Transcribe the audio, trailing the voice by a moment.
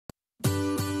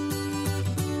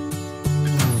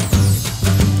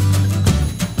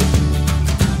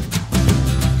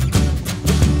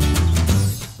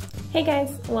Hey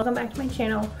guys, welcome back to my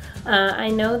channel.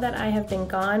 I know that I have been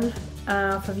gone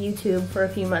from YouTube for a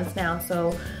few months now,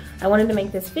 so I wanted to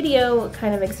make this video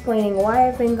kind of explaining why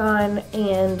I've been gone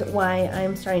and why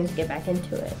I'm starting to get back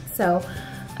into it. So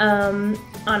on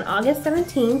August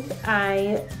 17th,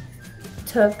 I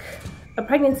took a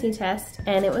pregnancy test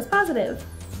and it was positive.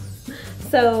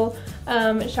 So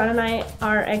Sean and I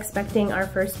are expecting our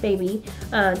first baby.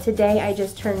 Today I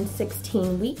just turned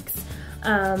 16 weeks.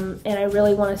 And I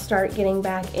really want to start getting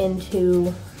back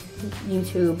into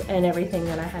YouTube and everything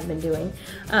that I had been doing.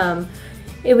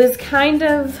 It was kind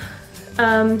of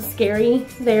scary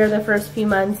there the first few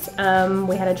months.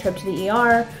 We had a trip to the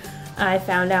ER. I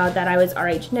found out that I was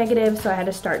Rh negative, so I had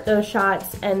to start those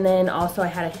shots, and then also I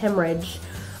had a hemorrhage,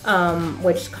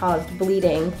 which caused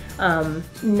bleeding.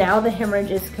 Now the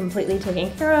hemorrhage is completely taken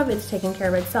care of. It's taken care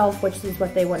of itself, which is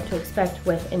what they want to expect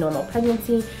with a normal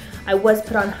pregnancy. I was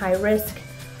put on high risk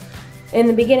in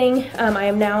the beginning. I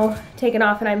am now taken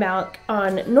off and I'm out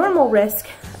on normal risk,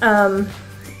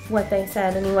 what they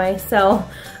said anyway. So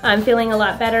I'm feeling a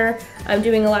lot better. I'm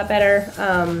doing a lot better.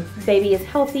 Baby is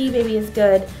healthy, baby is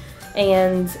good.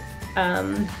 And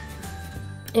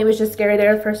it was just scary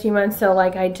there the first few months. So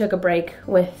like I took a break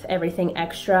with everything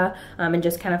extra and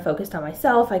just kind of focused on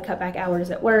myself. I cut back hours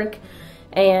at work,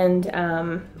 and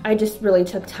I just really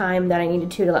took time that I needed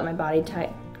to let my body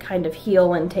kind of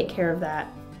heal and take care of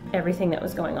everything that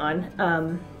was going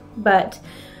on. But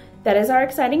that is our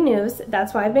exciting news.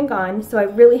 That's why I've been gone. So I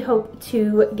really hope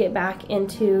to get back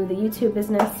into the YouTube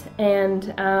business and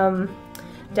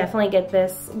definitely get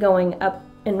this going up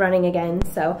and running again.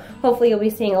 So hopefully you'll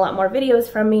be seeing a lot more videos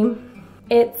from me.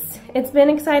 It's been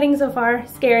exciting so far,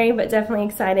 scary, but definitely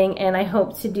exciting. And I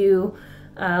hope to do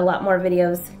a lot more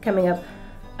videos coming up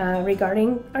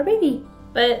regarding our baby.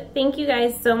 But thank you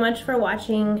guys so much for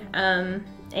watching,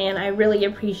 and I really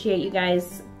appreciate you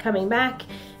guys coming back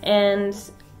and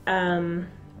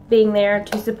being there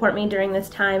to support me during this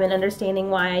time and understanding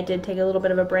why I did take a little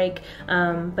bit of a break.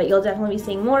 But you'll definitely be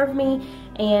seeing more of me,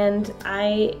 and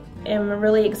I am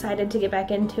really excited to get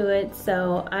back into it.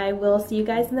 So I will see you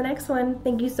guys in the next one.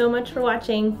 Thank you so much for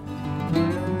watching.